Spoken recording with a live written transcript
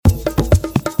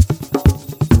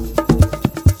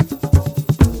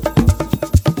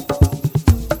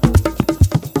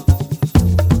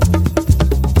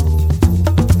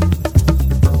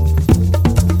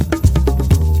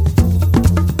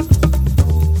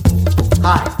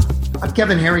Hi, I'm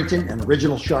Kevin Harrington, an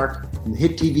original shark from the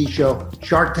hit TV show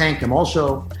Shark Tank. I'm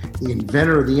also the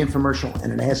inventor of the infomercial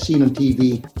and an As Seen on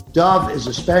TV. Dov is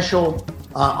a special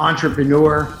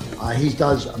entrepreneur. He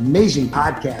does amazing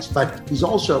podcasts, but he's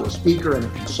also a speaker and a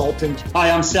consultant. Hi,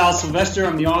 I'm Sal Sylvester.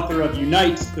 I'm the author of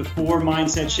Unite, the 4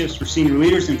 Mindset Shifts for Senior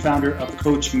Leaders, and founder of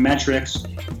Coach Metrics.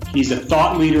 He's a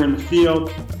thought leader in the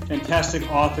field, fantastic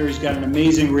author. He's got an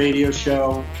amazing radio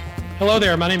show. Hello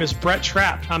there, my name is Brett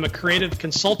Trapp. I'm a creative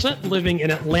consultant living in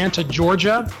Atlanta,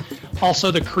 Georgia. Also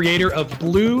the creator of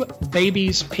Blue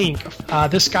Babies Pink.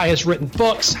 This guy has written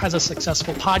books, has a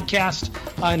successful podcast,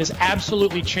 and is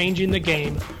absolutely changing the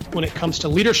game when it comes to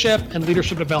leadership and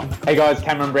leadership development. Hey guys,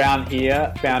 Cameron Brown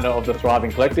here, founder of The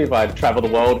Thriving Collective. I travel the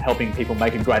world helping people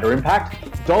make a greater impact.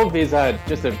 Dov is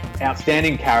just an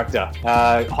outstanding character,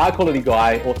 high quality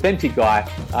guy, authentic guy,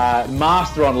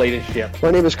 master on leadership. My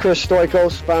name is Chris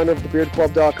Stoikos, founder of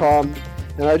thebeardclub.com.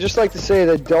 And I'd just like to say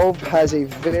that Dov has a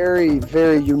very,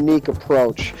 very unique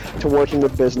approach to working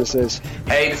with businesses.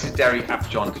 Hey, this is Derry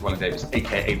Applejohn Llewellyn-Davis,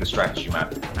 aka The Strategy Man.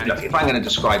 And look, if I'm going to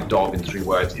describe Dov in 3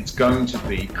 words, it's going to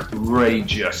be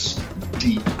courageous,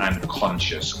 deep, and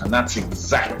conscious. And that's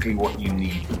exactly what you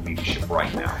need for leadership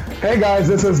right now. Hey guys,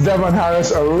 this is Devon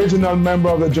Harris, original member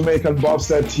of the Jamaican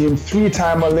bobsled team,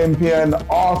 3-time Olympian,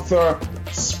 author,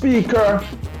 speaker,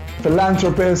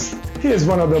 philanthropist. He is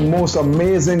one of the most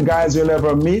amazing guys you'll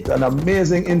ever meet, an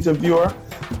amazing interviewer,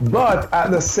 but at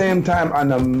the same time,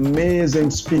 an amazing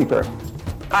speaker.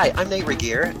 Hi, I'm Nate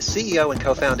Regier, CEO and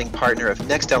co-founding partner of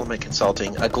Next Element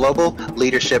Consulting, a global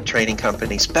leadership training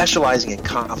company specializing in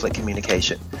conflict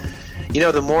communication. You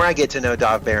know, the more I get to know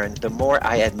Dov Baron, the more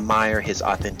I admire his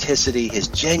authenticity, his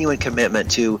genuine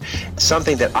commitment to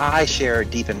something that I share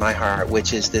deep in my heart,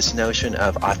 which is this notion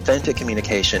of authentic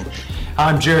communication.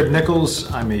 I'm Jared Nichols.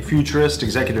 I'm a futurist,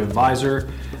 executive advisor,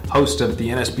 host of the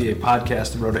NSBA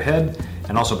podcast, The Road Ahead,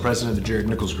 and also president of the Jared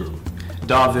Nichols Group.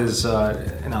 Dov is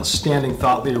an outstanding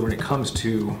thought leader when it comes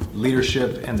to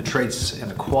leadership and the traits and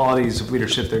the qualities of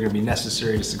leadership that are going to be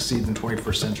necessary to succeed in the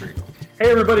 21st century. Hey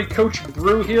everybody, Coach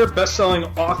Brew here, best-selling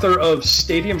author of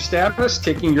Stadium Status,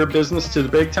 taking your business to the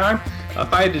big time.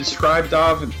 If I had to describe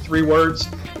Dov in 3 words,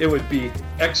 it would be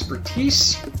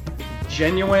expertise,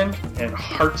 genuine, and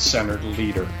heart-centered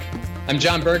leader. I'm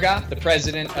John Burgoff, the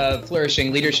president of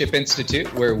Flourishing Leadership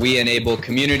Institute, where we enable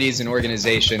communities and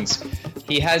organizations.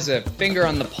 He has a finger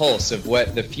on the pulse of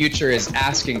what the future is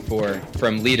asking for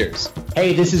from leaders.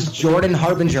 Hey, this is Jordan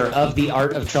Harbinger of the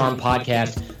Art of Charm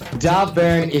podcast. Dov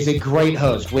Baron is a great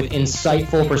host with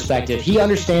insightful perspective. He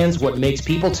understands what makes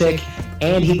people tick,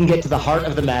 and he can get to the heart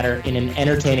of the matter in an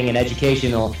entertaining and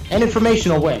educational and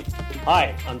informational way.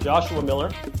 Hi, I'm Joshua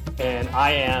Miller, and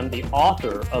I am the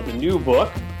author of the new book,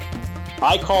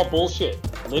 I Call Bullshit.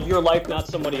 Live your life, not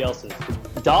somebody else's.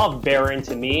 Dov Baron,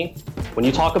 to me, when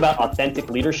you talk about authentic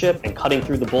leadership and cutting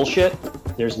through the bullshit,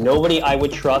 there's nobody I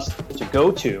would trust to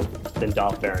go to than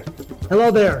Dov Baron.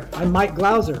 Hello there, I'm Mike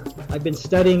Glauser. I've been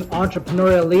studying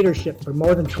entrepreneurial leadership for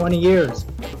more than 20 years.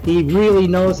 He really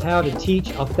knows how to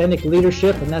teach authentic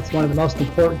leadership, and that's one of the most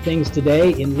important things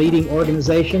today in leading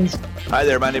organizations. Hi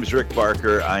there, my name is Rick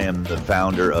Barker. I am the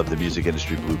founder of the Music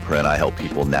Industry Blueprint. I help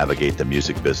people navigate the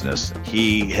music business.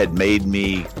 He had made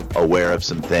me aware of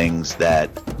some things that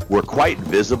were quite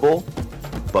visible,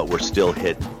 but were still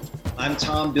hidden. I'm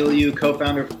Tom Bilyeu,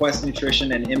 co-founder of Quest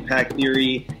Nutrition and Impact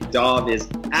Theory. Dov is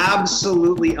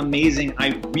absolutely amazing.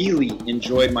 I really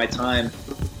enjoyed my time.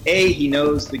 A, he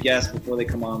knows the guests before they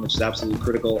come on, which is absolutely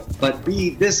critical. But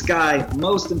B, this guy,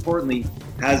 most importantly,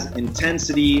 has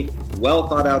intensity, well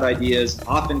thought out ideas,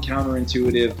 often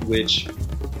counterintuitive, which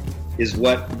is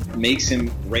what makes him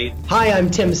great. Hi,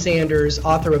 I'm Tim Sanders,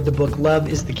 author of the book Love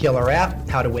is the Killer App,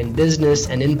 How to Win Business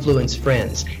and Influence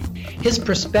Friends. His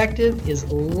perspective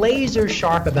is laser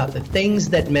sharp about the things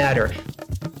that matter.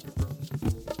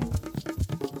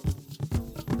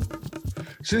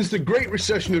 Since the Great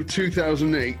Recession of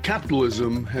 2008,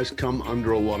 capitalism has come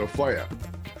under a lot of fire.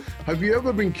 Have you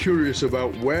ever been curious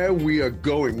about where we are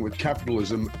going with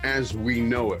capitalism as we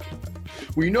know it?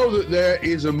 We know that there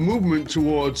is a movement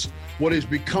towards what is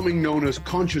becoming known as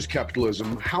conscious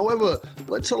capitalism. However,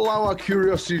 let's allow our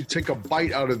curiosity to take a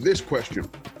bite out of this question.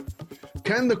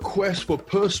 Can the quest for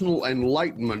personal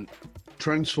enlightenment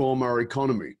transform our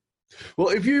economy? Well,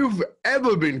 if you've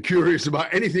ever been curious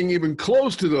about anything even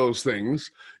close to those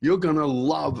things, you're going to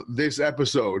love this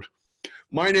episode.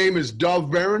 My name is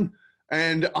Dov Baron,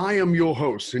 and I am your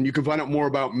host. And you can find out more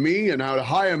about me and how to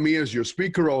hire me as your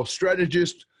speaker or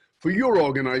strategist for your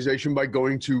organization by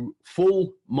going to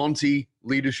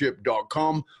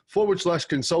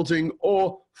fullmontyleadership.com/consulting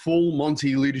or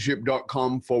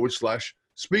fullmontyleadership.com/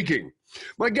 speaking.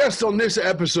 My guests on this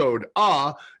episode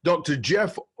are Dr.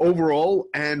 Jeff Overall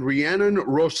and Rhiannon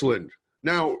Rosalind.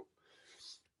 Now,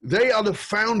 they are the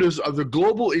founders of the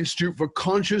Global Institute for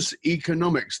Conscious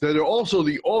Economics. They're also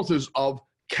the authors of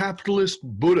Capitalist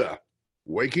Buddha,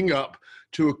 Waking Up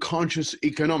to a Conscious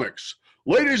Economics.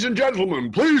 Ladies and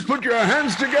gentlemen, please put your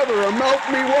hands together and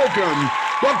help me welcome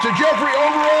Dr. Jeffrey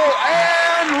Overall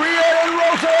and Rhiannon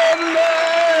Rosalind.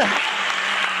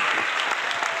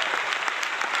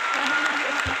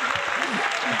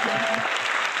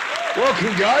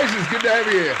 Welcome, guys. It's good to have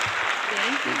you here.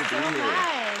 Thank you so much.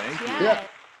 Thank you. Yeah,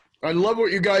 I love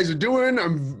what you guys are doing.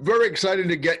 I'm very excited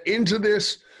to get into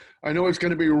this. I know it's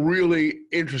going to be really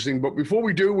interesting, but before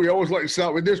we do, we always like to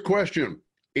start with this question.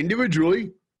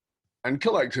 Individually and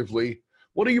collectively,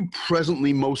 what are you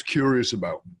presently most curious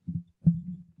about?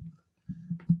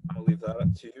 I'll leave that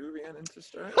up to you, Rhiannon, to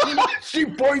start. She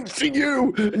points to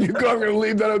you, and you're going to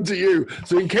leave that up to you.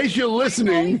 So in case you're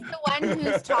listening. He's the one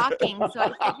who's talking,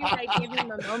 so I figured I'd give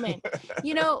him a moment.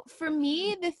 You know, for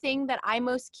me, the thing that I'm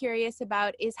most curious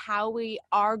about is how we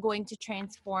are going to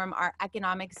transform our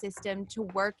economic system to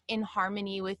work in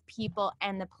harmony with people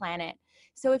and the planet.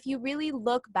 So if you really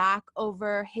look back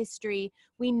over history,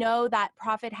 we know that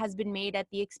profit has been made at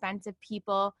the expense of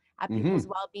people, at people's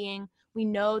well-being. We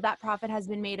know that profit has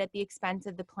been made at the expense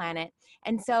of the planet.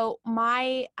 And so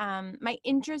my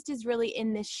interest is really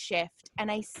in this shift.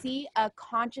 And I see a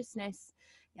consciousness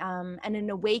and an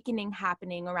awakening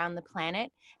happening around the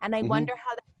planet. And I wonder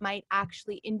how that might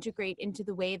actually integrate into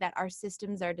the way that our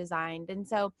systems are designed. And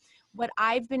so what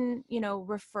I've been,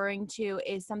 referring to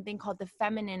is something called the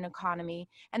feminine economy.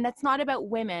 And that's not about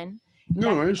women.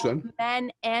 No, I understand.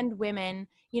 Men and women,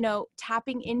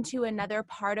 tapping into another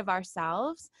part of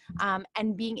ourselves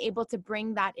and being able to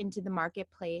bring that into the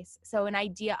marketplace. So an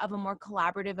idea of a more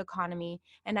collaborative economy,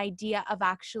 an idea of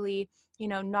actually,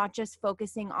 not just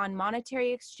focusing on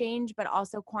monetary exchange, but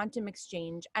also quantum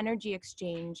exchange, energy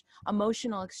exchange,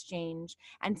 emotional exchange.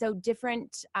 And so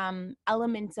different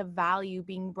elements of value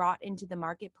being brought into the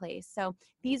marketplace. So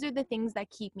these are the things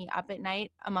that keep me up at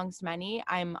night amongst many.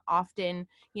 I'm often,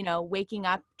 waking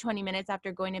up 20 minutes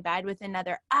after going to bed with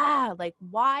another,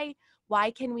 why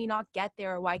can we not get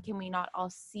there? Why can we not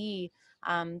all see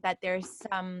that there's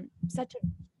such a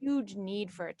huge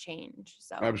need for a change?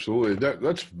 So absolutely,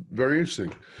 that's very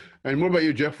interesting. And what about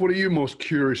you, Jeff? What are you most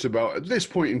curious about at this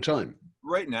point in time?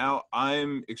 Right now,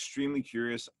 I'm extremely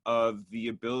curious of the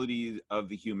ability of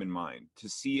the human mind to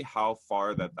see how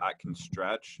far that can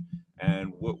stretch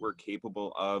and what we're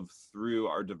capable of through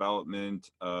our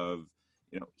development of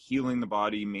healing the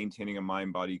body, maintaining a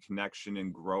mind-body connection,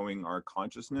 and growing our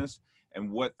consciousness, and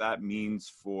what that means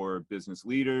for business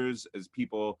leaders as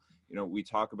people. We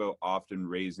talk about often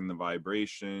raising the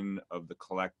vibration of the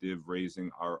collective,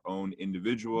 raising our own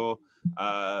individual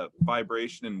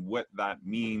vibration, and what that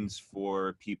means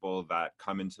for people that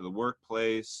come into the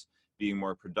workplace, being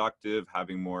more productive,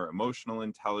 having more emotional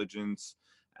intelligence,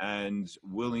 and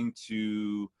willing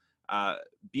to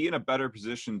be in a better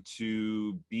position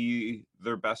to be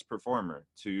their best performer,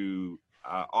 to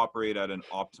operate at an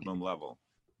optimum level.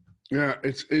 Yeah,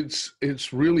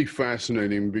 it's really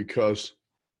fascinating because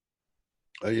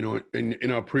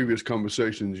in our previous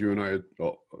conversations, you and I,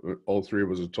 all three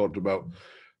of us, have talked about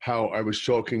how I was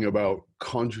talking about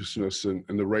consciousness and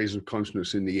the rise of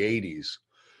consciousness in the 80s,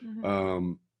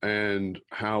 and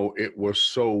how it was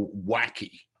so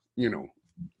wacky,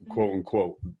 quote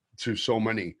unquote, to so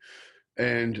many.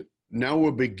 And now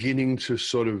we're beginning to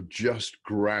sort of just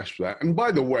grasp that. And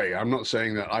by the way, I'm not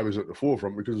saying that I was at the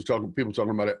forefront, because people talking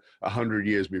about it 100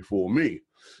 years before me.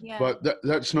 Yeah. But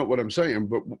that's not what I'm saying.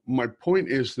 But my point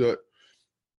is that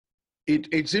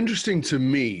it's interesting to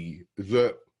me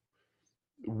that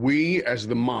we as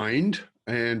the mind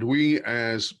and we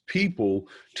as people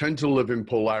tend to live in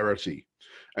polarity.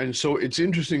 And so it's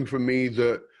interesting for me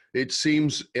that it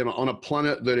seems on a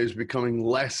planet that is becoming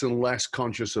less and less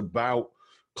conscious about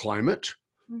climate,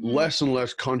 less and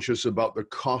less conscious about the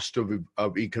cost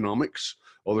of economics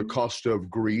or the cost of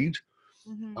greed,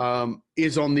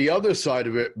 is on the other side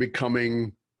of it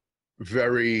becoming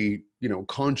very,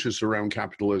 conscious around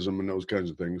capitalism and those kinds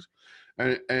of things.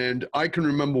 And I can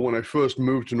remember when I first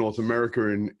moved to North America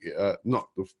in, not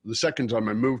the second time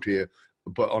I moved here,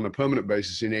 but on a permanent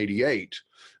basis in '88.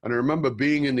 And I remember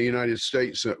being in the United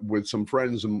States with some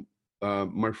friends, and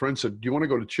my friend said, "Do you want to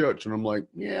go to church?" And I'm like,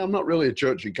 "Yeah, I'm not really a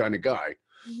churchy kind of guy."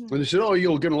 And they said, "Oh,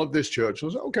 you're going to love this church." I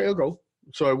was like, "Okay, I'll go."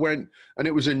 So I went, and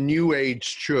it was a New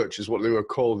Age church, is what they were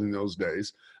called in those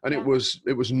days. And it was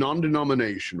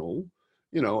non-denominational,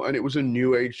 and it was a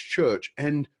New Age church.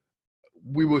 And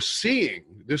we were seeing,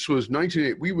 this was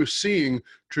 1980, we were seeing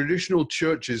traditional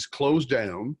churches close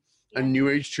down and New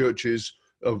Age churches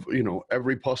of, you know,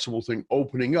 every possible thing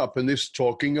opening up, and this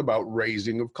talking about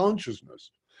raising of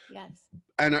consciousness. Yes.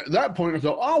 And at that point I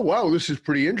thought, oh, wow, this is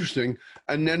pretty interesting.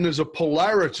 And then there's a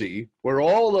polarity where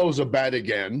all those are bad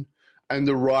again, and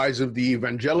the rise of the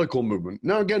evangelical movement.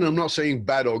 Now, again, I'm not saying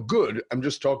bad or good. I'm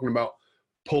just talking about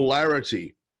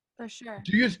polarity. For sure.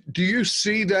 Do you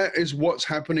see that as what's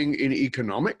happening in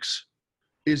economics?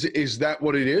 Is that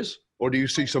what it is? Or do you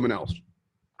see something else?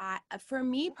 For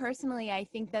me personally, I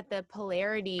think that the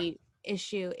polarity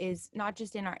issue is not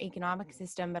just in our economic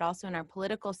system, but also in our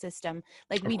political system.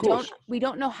 Like we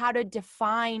don't know how to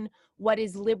define what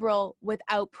is liberal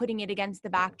without putting it against the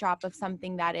backdrop of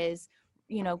something that is,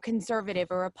 you know, conservative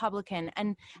or Republican.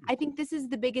 And I think this is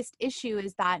the biggest issue,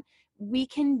 is that we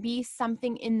can be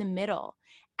something in the middle.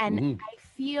 And I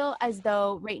feel as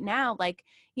though right now, like,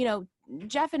 you know,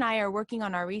 Jeff and I are working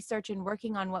on our research and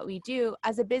working on what we do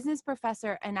as a business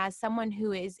professor, and as someone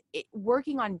who is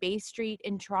working on Bay Street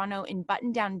in Toronto in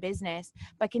button down business,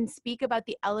 but can speak about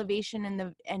the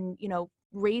elevation and you know,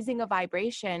 raising a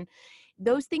vibration.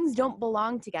 Those things don't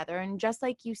belong together. And just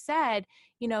like you said,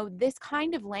 you know, this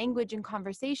kind of language and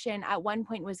conversation at one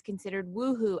point was considered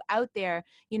woohoo out there.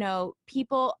 You know,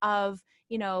 people of,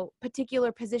 you know,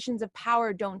 particular positions of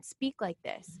power don't speak like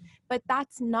this, but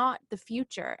that's not the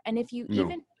future. And if you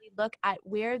even look at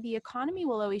where the economy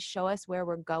will always show us where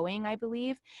we're going, I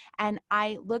believe. And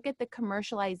I look at the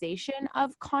commercialization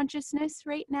of consciousness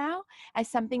right now as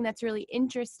something that's really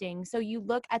interesting. So you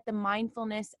look at the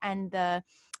mindfulness and the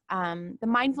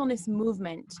mindfulness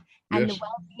movement and the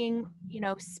well-being, you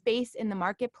know, space in the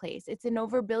marketplace. It's an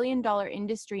over $1 billion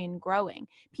industry and growing.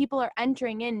 People are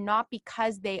entering in not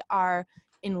because they are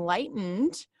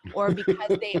enlightened or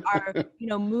because they are, you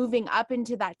know, moving up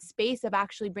into that space of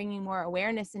actually bringing more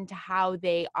awareness into how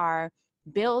they are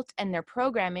built and their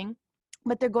programming,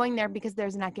 but they're going there because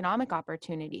there's an economic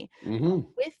opportunity.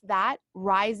 With that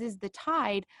rises the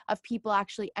tide of people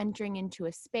actually entering into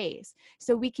a space.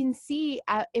 So we can see,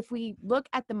 if we look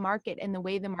at the market and the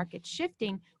way the market's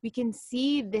shifting, we can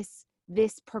see this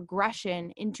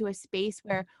progression into a space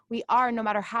where we are, no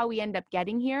matter how we end up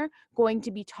getting here, going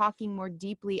to be talking more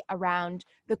deeply around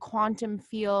the quantum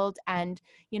field and,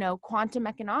 you know, quantum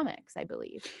economics, I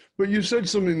believe. But you said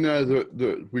something there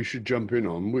that we should jump in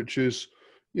on, which is,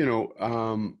 you know,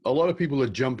 a lot of people are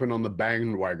jumping on the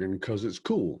bandwagon because it's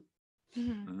cool.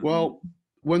 Well,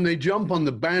 when they jump on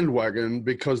the bandwagon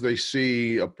because they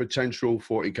see a potential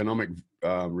for economic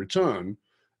return,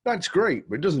 that's great,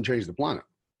 but it doesn't change the planet.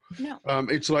 No.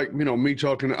 It's like, you know, me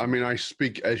talking, I mean, I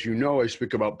speak, as you know, I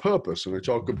speak about purpose, and I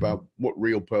talk about what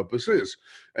real purpose is.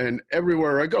 And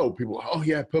everywhere I go, people, oh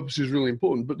yeah, purpose is really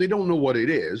important, but they don't know what it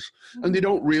is, and they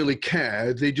don't really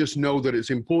care. They just know that it's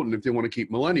important if they want to keep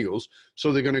millennials,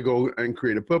 so they're going to go and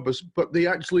create a purpose, but they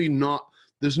actually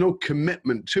there's no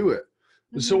commitment to it.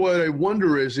 So what I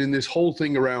wonder is, in this whole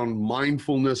thing around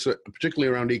mindfulness,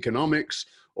 particularly around economics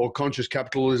or conscious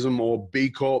capitalism or B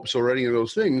Corps or any of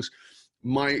those things,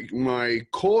 my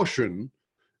caution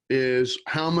is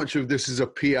how much of this is a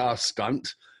PR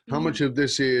stunt, how much of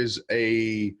this is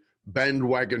a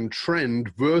bandwagon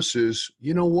trend versus,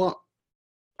 you know what,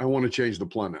 I want to change the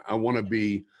planet. I want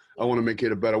to make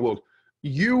it a better world.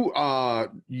 You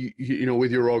are, you know,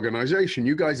 with your organization,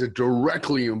 you guys are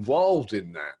directly involved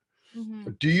in that.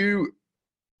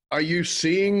 Are you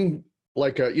seeing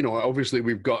like you know, obviously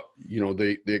we've got, you know,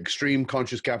 the extreme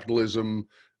conscious capitalism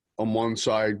on one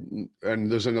side,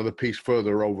 and there's another piece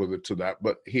further over to that,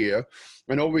 but here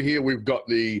and over here we've got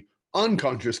the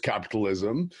unconscious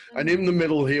capitalism, and in the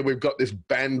middle here we've got this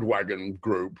bandwagon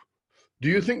group. Do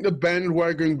you think the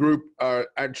bandwagon group are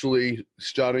actually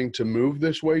starting to move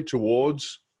this way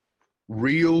towards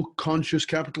real conscious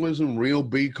capitalism, real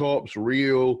B Corps,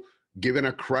 real giving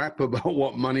a crap about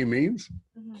what money means?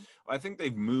 I think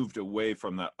they've moved away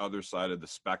from that other side of the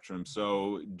spectrum.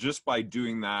 So just by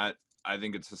doing that, I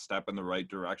think it's a step in the right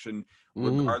direction,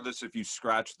 regardless if you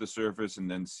scratch the surface and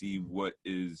then see what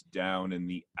is down in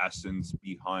the essence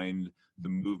behind the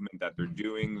movement that they're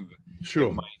doing.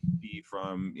 It might be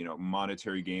from, you know,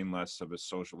 monetary gain, less of a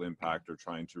social impact or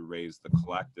trying to raise the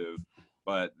collective,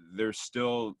 but they're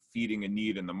still feeding a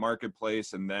need in the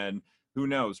marketplace. And then who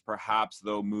knows, perhaps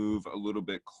they'll move a little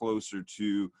bit closer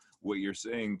to what you're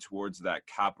saying towards that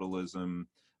capitalism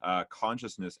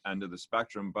consciousness end of the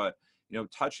spectrum. But you know,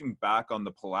 touching back on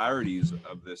the polarities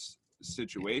of this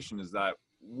situation is that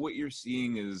what you're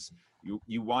seeing is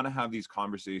you want to have these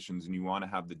conversations and you want to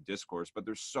have the discourse, but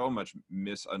there's so much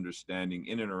misunderstanding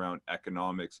in and around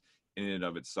economics, in and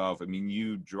of itself. I mean,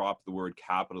 you drop the word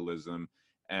capitalism,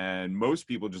 and most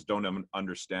people just don't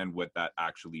understand what that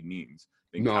actually means.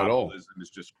 I think Not at all. capitalism is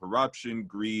just corruption,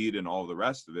 greed, and all the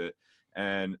rest of it.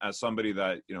 And as somebody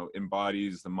that,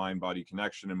 embodies the mind-body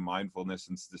connection and mindfulness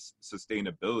and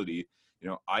sustainability,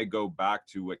 I go back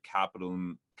to what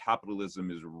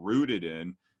capitalism is rooted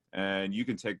in. And you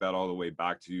can take that all the way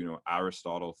back to,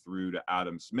 Aristotle through to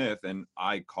Adam Smith. And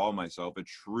I call myself a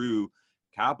true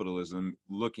capitalism,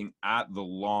 looking at the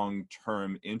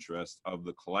long-term interest of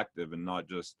the collective and not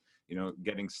just,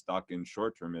 getting stuck in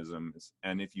short-termism.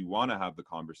 And if you want to have the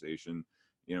conversation,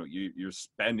 you're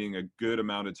spending a good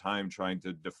amount of time trying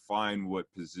to define what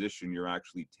position you're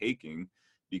actually taking,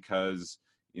 because,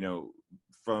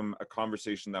 from a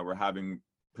conversation that we're having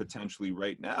potentially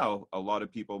right now, a lot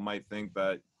of people might think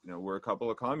that, we're a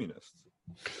couple of communists.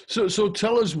 So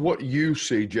tell us what you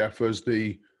see, Jeff, as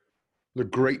the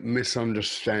great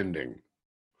misunderstanding,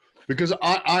 because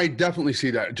I definitely see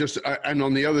that. And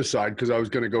on the other side, because I was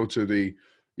going to go to the,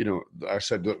 I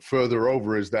said that further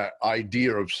over is that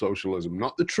idea of socialism,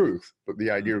 not the truth, but the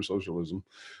idea of socialism.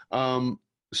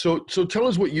 So tell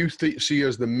us what you see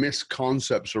as the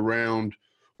misconceptions around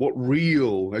what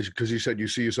real, because you said you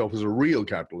see yourself as a real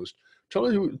capitalist. Tell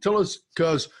us,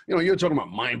 because you're talking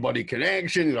about mind-body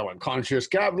connection, you're talking about conscious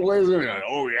capitalism. You're like,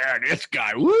 oh yeah, this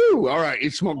guy, woo! All right, he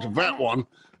smoked a fat one,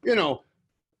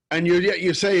 and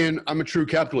you're saying I'm a true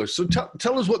capitalist. So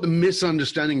tell us what the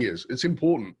misunderstanding is. It's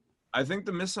important. I think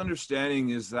the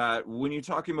misunderstanding is that when you're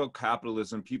talking about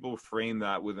capitalism, people frame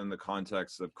that within the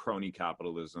context of crony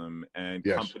capitalism and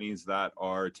companies that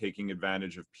are taking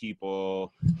advantage of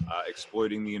people,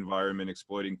 exploiting the environment,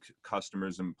 exploiting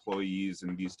customers, employees,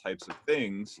 and these types of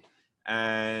things.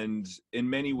 And in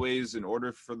many ways, in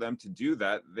order for them to do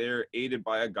that, they're aided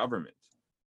by a government.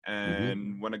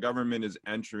 And when a government is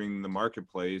entering the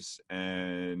marketplace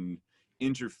and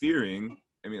interfering,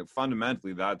 I mean,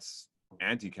 fundamentally, that's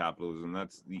anti-capitalism.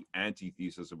 That's the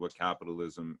antithesis of what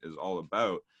capitalism is all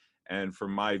about. And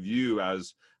from my view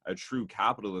as a true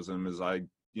capitalism is I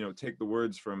take the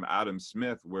words from Adam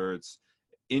Smith, where it's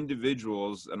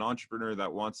individuals, an entrepreneur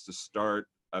that wants to start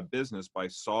a business by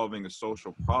solving a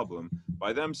social problem,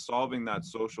 by them solving that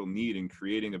social need and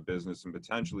creating a business and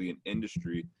potentially an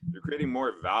industry, they're creating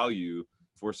more value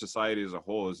for society as a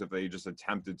whole, as if they just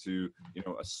attempted to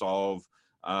solve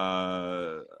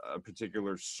a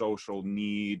particular social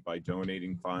need by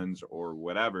donating funds or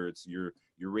whatever. It's you're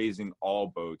raising all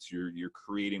boats, you're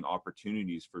creating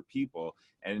opportunities for people,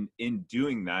 and in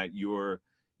doing that you're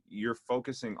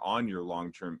focusing on your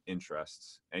long-term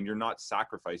interests, and you're not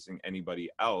sacrificing anybody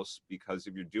else, because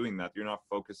if you're doing that, you're not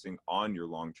focusing on your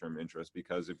long-term interests,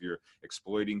 because if you're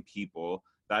exploiting people,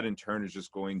 that in turn is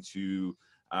just going to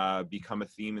become a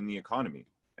theme in the economy,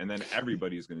 and then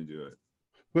everybody's going to do it.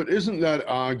 But isn't that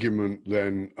argument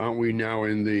then, aren't we now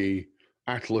in the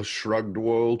Atlas Shrugged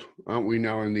world? Aren't we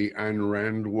now in the Ayn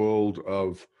Rand world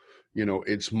of,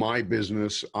 it's my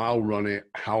business, I'll run it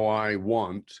how I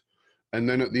want. And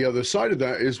then at the other side of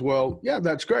that is, well, yeah,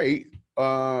 that's great,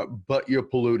 but you're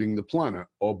polluting the planet,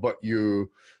 but you've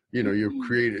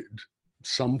created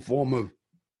some form of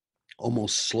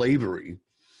almost slavery,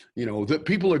 that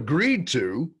people agreed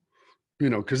to,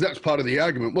 because that's part of the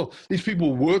argument. Well, these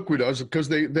people work with us because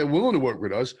they're willing to work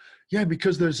with us. Yeah,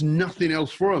 because there's nothing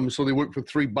else for them, so they work for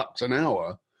 $3 an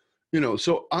hour.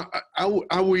 So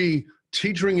are we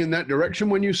teetering in that direction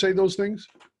when you say those things?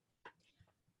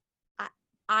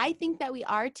 I think that we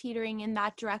are teetering in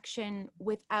that direction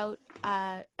without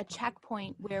a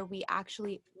checkpoint where we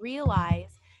actually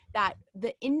realize that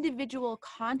the individual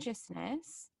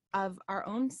consciousness of our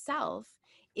own self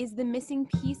is the missing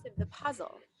piece of the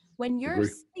puzzle. When you're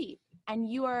asleep and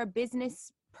you are a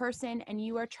business person and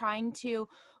you are trying to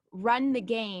run the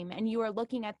game and you are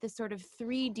looking at this sort of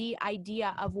 3D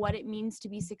idea of what it means to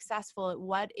be successful,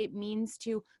 what it means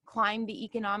to climb the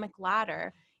economic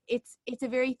ladder, it's a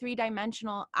very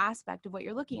three-dimensional aspect of what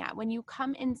you're looking at. When you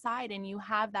come inside and you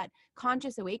have that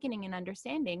conscious awakening and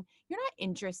understanding, you're not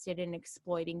interested in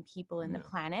exploiting people in the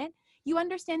planet. You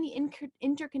understand the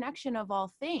interconnection of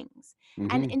all things.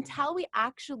 And until we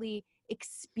actually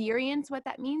experience what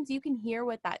that means, you can hear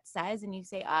what that says and you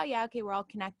say, oh yeah, okay, we're all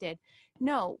connected.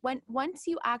 No, once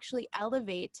you actually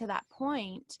elevate to that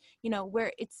point,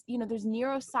 where it's, there's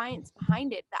neuroscience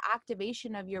behind it, the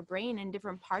activation of your brain and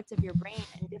different parts of your brain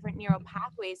and different neural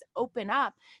pathways open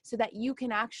up so that you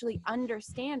can actually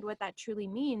understand what that truly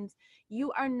means.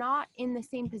 You are not in the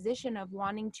same position of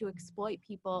wanting to exploit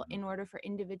people in order for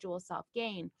individual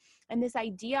self-gain. And this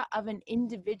idea of an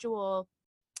individual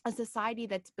a society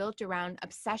that's built around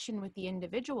obsession with the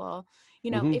individual.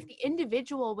 Mhm. If the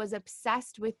individual was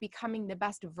obsessed with becoming the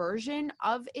best version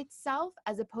of itself,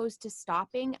 as opposed to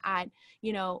stopping at,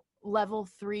 level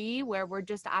 3, where we're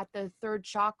just at the third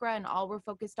chakra and all we're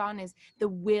focused on is the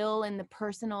will and the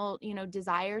personal,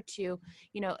 desire to,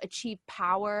 achieve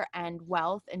power and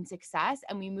wealth and success.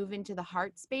 And we move into the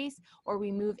heart space, or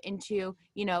we move into,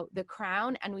 the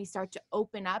crown, and we start to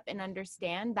open up and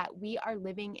understand that we are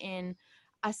living in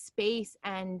a space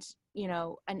and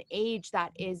an age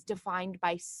that is defined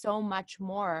by so much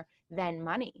more than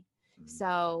money.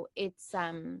 So it's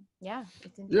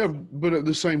it's interesting. Yeah, but at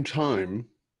the same time,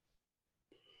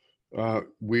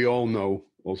 we all know,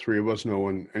 all three of us know,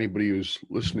 and anybody who's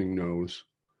listening knows,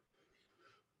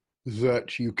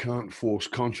 that you can't force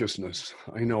consciousness.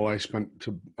 I know I spent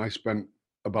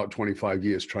about 25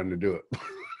 years trying to do it.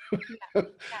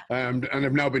 And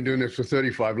I've now been doing this for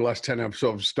 35. The last 10 I've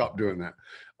sort of stopped doing that.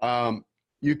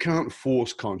 You can't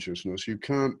force consciousness. You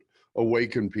can't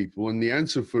awaken people. And the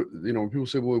answer for, people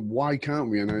say, well, why can't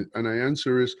we? And I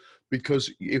answer is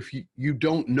because if you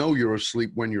don't know you're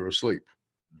asleep when you're asleep.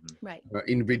 Right.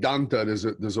 In Vedanta,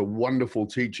 there's a wonderful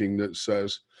teaching that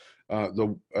says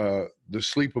the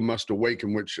sleeper must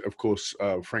awaken, which of course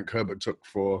Frank Herbert took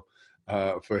for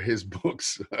his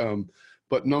books.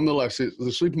 But nonetheless,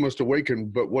 the sleeper must awaken.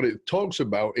 But what it talks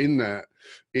about in that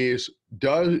is,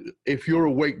 if you're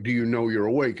awake, do you know you're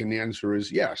awake? And the answer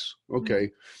is yes. Okay.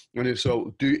 And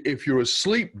so, if you're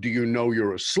asleep, do you know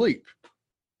you're asleep?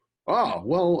 Ah,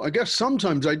 well, I guess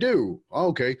sometimes I do.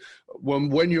 Okay.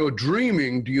 When you're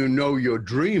dreaming, do you know you're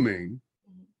dreaming?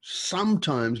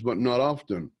 Sometimes, but not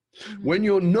often. When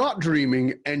you're not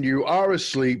dreaming and you are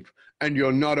asleep and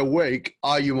you're not awake,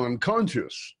 are you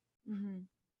unconscious?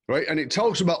 Right? And it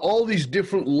talks about all these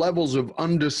different levels of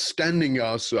understanding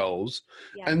ourselves,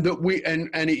 and that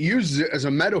and it uses it as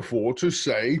a metaphor to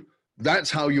say that's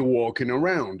how you're walking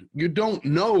around. You don't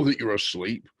know that you're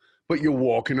asleep, but you're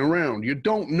walking around. You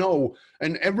don't know.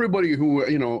 And everybody who,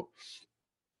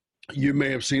 you may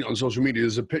have seen on social media,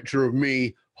 there's a picture of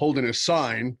me holding a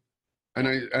sign, and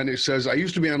it says, I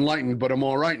used to be enlightened, but I'm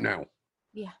all right now.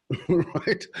 Yeah.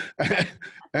 Right.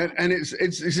 And it's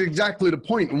exactly the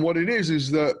point. And what it is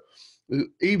that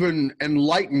even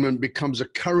enlightenment becomes a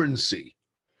currency.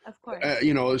 Of course.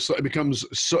 It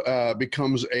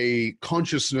becomes a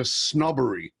consciousness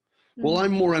snobbery. Well,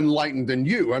 I'm more enlightened than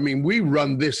you. I mean, we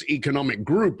run this economic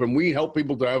group and we help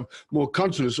people to have more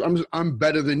consciousness. I'm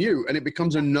better than you. And it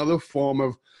becomes another form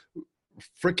of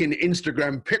freaking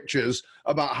Instagram pictures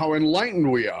about how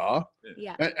enlightened we are.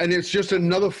 Yeah. And it's just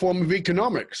another form of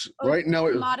economics, right? Now,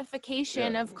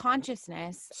 modification of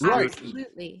consciousness. Right.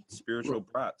 Absolutely. Spiritual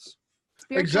brats.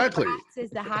 Spiritual Exactly. brats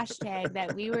is the hashtag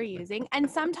that we were using. And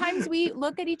sometimes we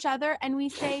look at each other and we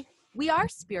say, we are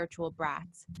spiritual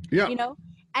brats. Yeah.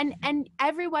 And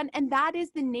everyone, and that is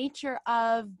the nature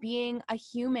of being a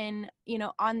human,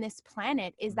 on this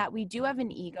planet, is that we do have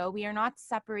an ego. We are not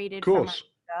separated from our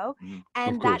ego.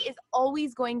 And that is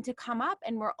always going to come up,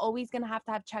 and we're always going to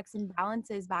have checks and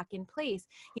balances back in place.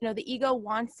 The ego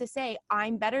wants to say,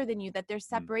 I'm better than you, that there's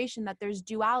separation, that there's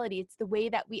duality. It's the way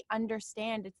that we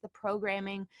understand. It's the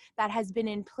programming that has been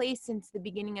in place since the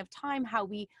beginning of time, how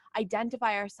we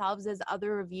identify ourselves as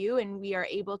other of you, and we are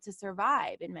able to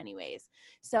survive in many ways.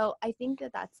 So I think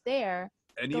that that's there.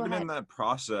 And even in that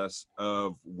process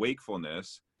of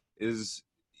wakefulness is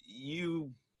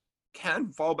you can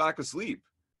fall back asleep.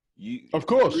 Of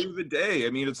course. Through the day.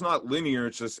 I mean, it's not linear.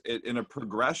 It's just in a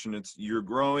progression. You're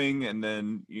growing, and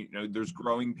then, there's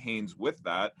growing pains with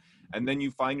that. And then you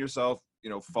find yourself,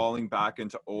 falling back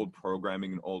into old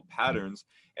programming and old patterns.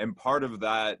 And part of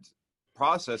that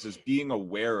process is being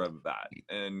aware of that.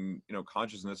 And,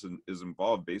 consciousness is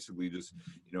involved basically just,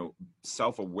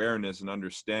 self-awareness and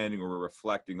understanding, or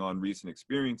reflecting on recent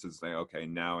experiences, saying, okay,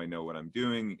 now I know what I'm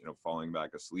doing, falling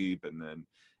back asleep.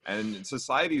 And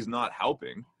society's not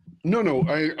helping. No,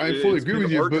 I fully agree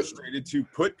with you. Orchestrated to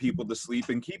put people to sleep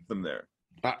and keep them there.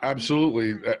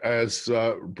 Absolutely. As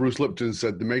Bruce Lipton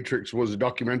said, The Matrix was a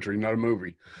documentary, not a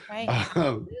movie. Right.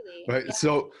 Right. Yeah.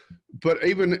 So, but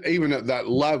even at that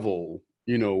level,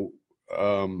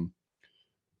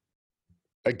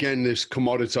 again, this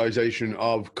commoditization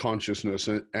of consciousness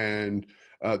and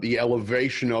the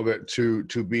elevation of it to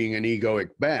being an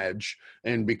egoic badge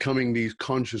and becoming these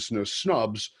consciousness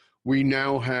snubs, we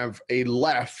now have a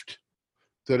left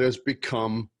that has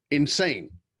become insane,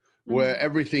 where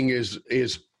everything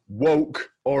is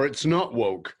woke or it's not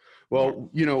woke.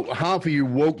 Well, half of you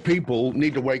woke people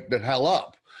need to wake the hell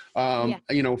up.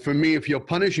 For me, if you're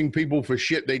punishing people for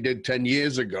shit they did 10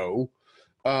 years ago,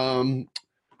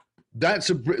 That's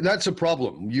a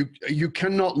problem. You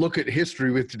cannot look at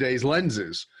history with today's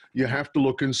lenses. You have to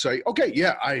look and say, okay,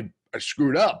 yeah, I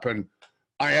screwed up, and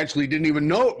I actually didn't even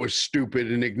know it was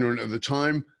stupid and ignorant at the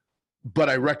time, but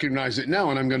I recognize it now,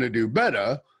 and I'm going to do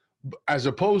better, as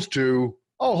opposed to,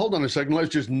 oh, hold on a second, let's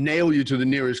just nail you to the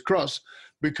nearest cross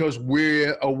because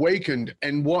we're awakened.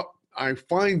 And what I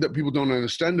find that people don't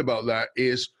understand about that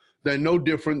is they're no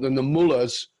different than the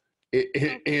mullahs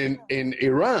in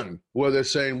Iran, where they're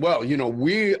saying, well, you know,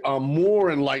 we are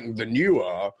more enlightened than you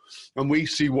are, and we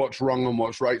see what's wrong and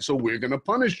what's right, so we're going to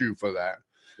punish you for that.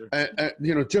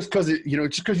 You know, just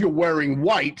because you're wearing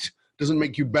white doesn't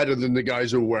make you better than the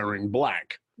guys who are wearing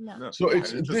black. No. So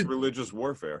it's just religious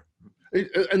warfare.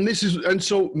 And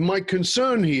so my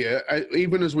concern here,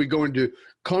 even as we go into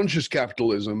conscious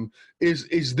capitalism, is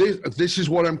this is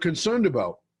what I'm concerned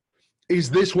about. Is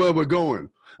this where we're going?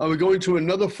 Are we going to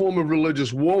another form of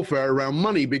religious warfare around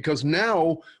money? Because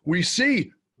now we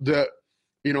see that,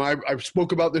 you know, I've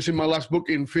spoke about this in my last book,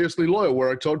 in Fiercely Loyal, where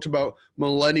I talked about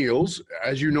millennials,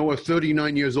 as you know, are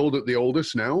 39 years old at the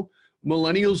oldest now.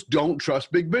 Millennials don't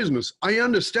trust big business. I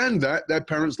understand that. Their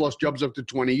parents lost jobs after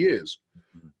 20 years.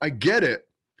 I get it.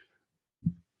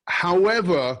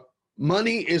 However,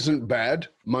 money isn't bad.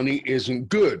 Money isn't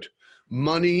good.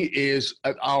 Money is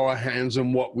at our hands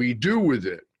and what we do with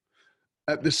it.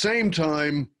 At the same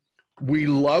time, we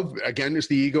love, again, it's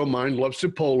the ego mind, loves to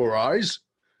polarize.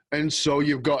 And so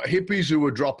you've got hippies who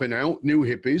are dropping out, new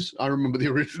hippies. I remember the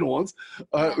original ones.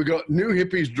 We've got new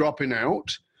hippies dropping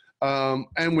out.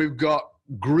 And we've got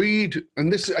greed.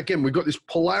 And this, again, we've got this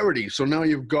polarity. So now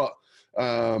you've got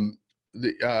the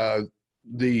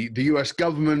US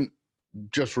government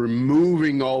just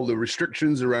removing all the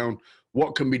restrictions around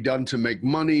what can be done to make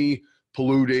money,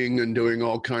 polluting and doing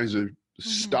all kinds of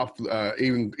stuff,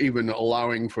 even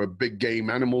allowing for big game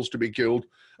animals to be killed.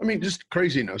 I mean, just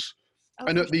craziness.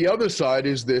 And at the other side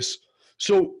is this.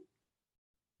 So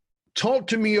talk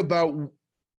to me about,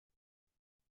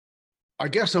 I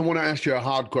guess I want to ask you a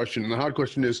hard question. And the hard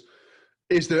question is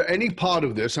there any part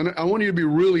of this, and I want you to be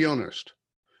really honest,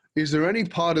 is there any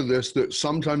part of this that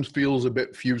sometimes feels a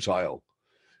bit futile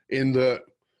in that,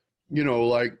 you know,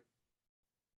 like,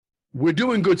 we're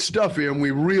doing good stuff here and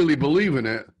we really believe in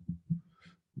it,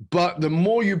 but the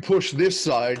more you push this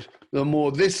side, the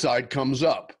more this side comes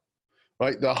up,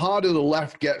 right? The harder the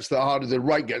left gets, the harder the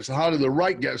right gets. The harder the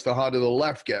right gets, the harder the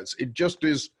left gets. It just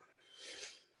is.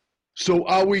 So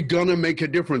are we going to make a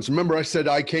difference? Remember I said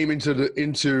I came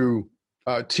into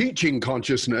teaching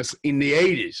consciousness in the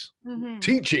 80s.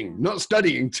 Teaching, not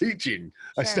studying, teaching.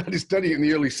 Sure. I started studying in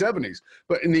the early 70s.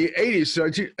 But in the 80s, so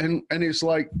and it's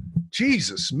like,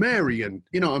 Jesus, Mary, and,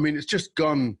 you know, I mean, it's just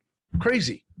gone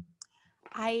crazy.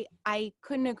 I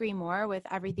couldn't agree more with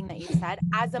everything that you said.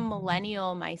 As a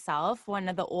millennial myself, one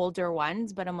of the older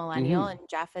ones, but a millennial, and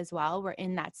Jeff as well, we're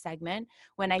in that segment.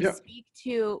 When I speak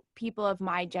to people of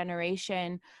my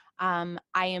generation, I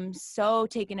am so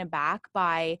taken aback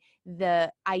by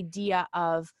the idea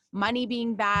of money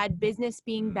being bad, business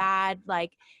being bad.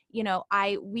 Like, you know,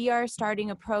 we are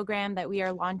starting a program that we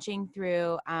are launching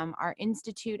through our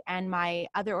institute and my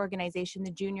other organization,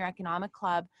 the Junior Economic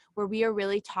Club, where we are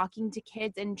really talking to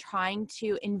kids and trying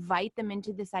to invite them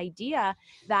into this idea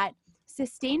that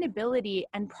sustainability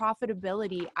and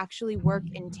profitability actually work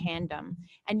in tandem.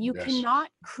 And you cannot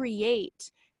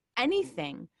create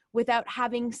anything without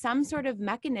having some sort of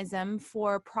mechanism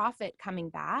for profit coming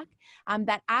back,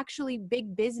 that actually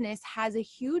big business has a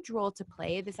huge role to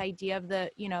play. This idea of the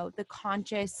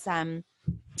conscious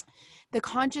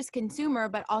consumer,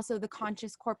 but also the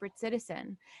conscious corporate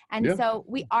citizen. And so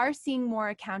we are seeing more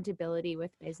accountability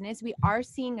with business. We are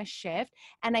seeing a shift.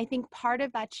 And I think part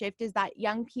of that shift is that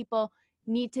young people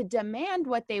need to demand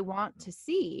what they want to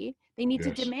see. They need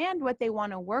to demand what they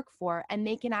want to work for, and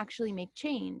they can actually make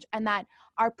change, and that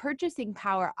our purchasing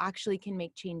power actually can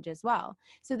make change as well.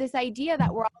 So this idea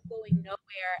that we're all going nowhere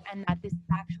and that this is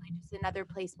actually just another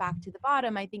place back to the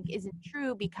bottom, I think isn't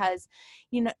true, because,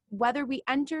 you know, whether we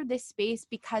enter this space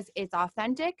because it's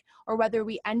authentic or whether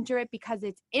we enter it because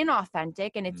it's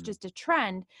inauthentic and it's just a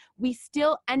trend, we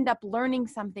still end up learning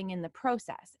something in the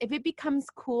process. If it becomes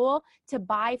cool to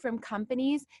buy from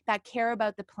companies that care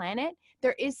about the planet,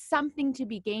 there is something to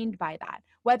be gained by that,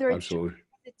 whether it's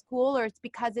it's cool or it's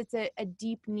because it's a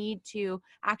deep need to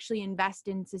actually invest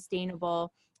in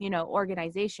sustainable, you know,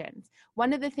 organizations.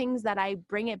 One of the things that I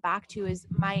bring it back to is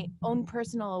my own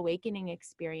personal awakening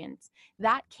experience.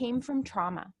 That came from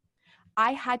trauma.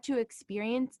 I had to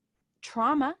experience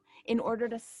trauma in order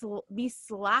to be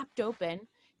slapped open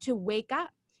to wake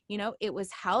up. You know, it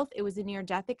was health, it was a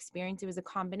near-death experience, it was a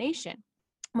combination.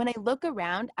 when I look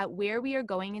around at where we are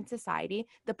going in society,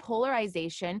 the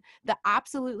polarization, the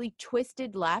absolutely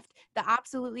twisted left, the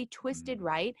absolutely twisted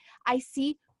right, I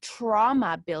see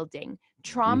trauma building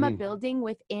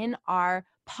within our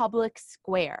public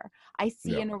square. I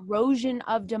see an erosion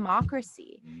of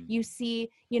democracy. You see,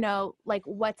 like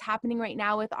what's happening right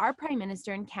now with our prime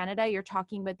minister in Canada. You're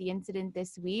talking about the incident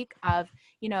this week of,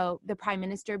 the prime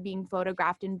minister being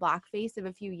photographed in blackface of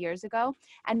a few years ago.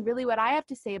 And really what I have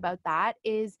to say about that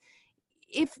is,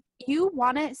 if you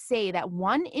want to say that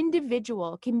one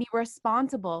individual can be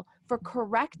responsible for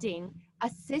correcting a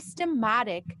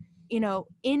systematic,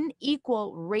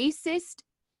 unequal, racist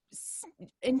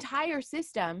entire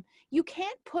system, you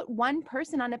can't put one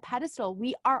person on a pedestal.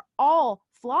 We are all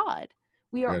flawed.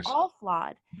 We are all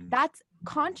flawed. That's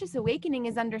conscious awakening,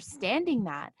 is understanding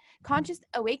that. Conscious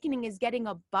awakening is getting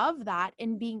above that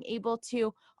and being able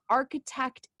to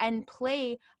architect and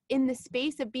play in the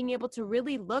space of being able to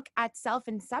really look at self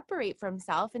and separate from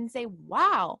self and say,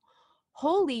 wow,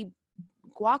 holy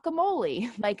guacamole,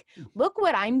 like, look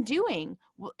what I'm doing.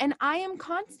 And I am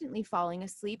constantly falling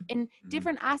asleep in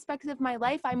different aspects of my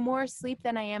life. I'm more asleep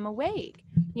than I am awake,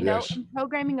 and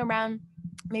programming around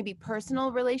maybe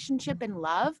personal relationship and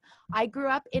love. I grew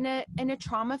up in a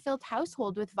trauma-filled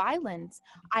household with violence.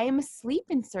 I am asleep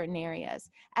in certain areas.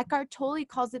 Eckhart Tolle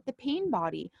calls it the pain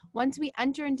body. Once we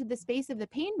enter into the space of the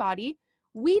pain body,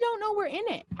 we don't know we're in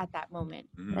it at that moment.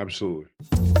 Absolutely.